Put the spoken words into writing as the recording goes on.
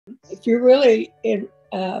if you're really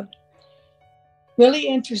really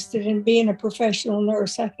interested in being a professional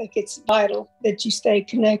nurse, I think it's vital that you stay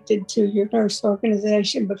connected to your nurse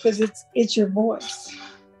organization because it's your voice.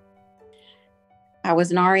 I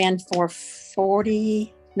was an RN for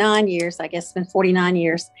 49 years, I guess it's been 49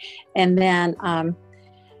 years. And then I'm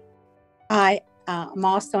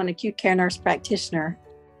also an acute care nurse practitioner.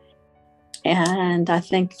 And I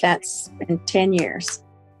think that's been 10 years.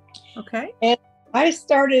 Okay. And I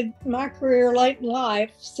started my career late in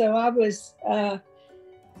life. So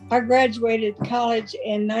I graduated college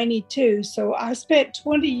in 92. So I spent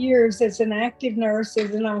 20 years as an active nurse,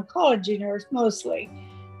 as an oncology nurse mostly.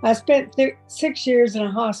 I spent 6 years in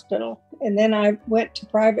a hospital, and then I went to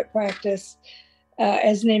private practice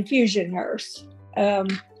as an infusion nurse.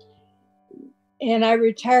 And I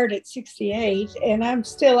retired at 68, and I'm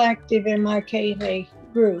still active in my KNA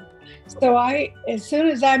group. So as soon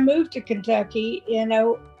as I moved to Kentucky in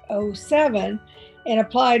 2007 and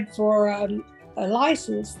applied for a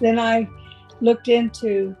license, then I looked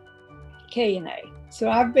into KNA. So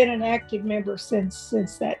I've been an active member since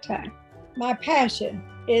that time. My passion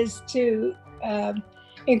is to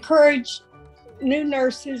encourage new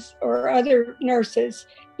nurses or other nurses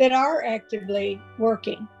that are actively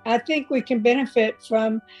working. I think we can benefit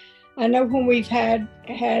from, I know when we've had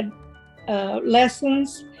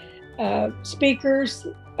lessons, speakers,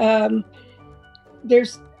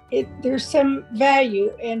 there's some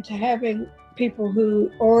value into having people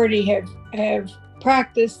who already have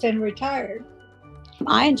practiced and retired.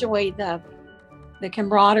 I enjoy the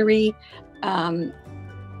camaraderie and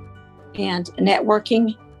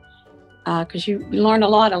networking, because you learn a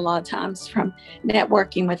lot of times from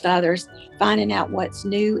networking with others, finding out what's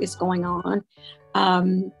new is going on.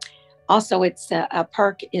 Also, it's a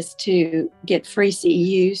perk is to get free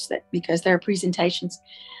CEUs because there are presentations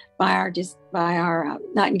by our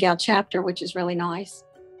Nightingale chapter, which is really nice.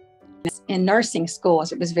 In nursing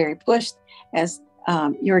schools, it was very pushed as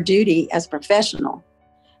your duty as a professional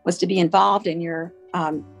was to be involved in your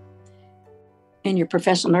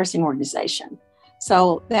professional nursing organization.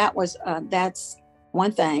 So that's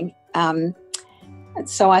one thing.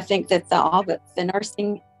 So I think that all the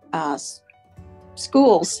nursing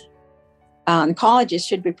schools and colleges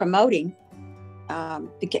should be promoting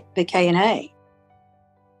the KNA.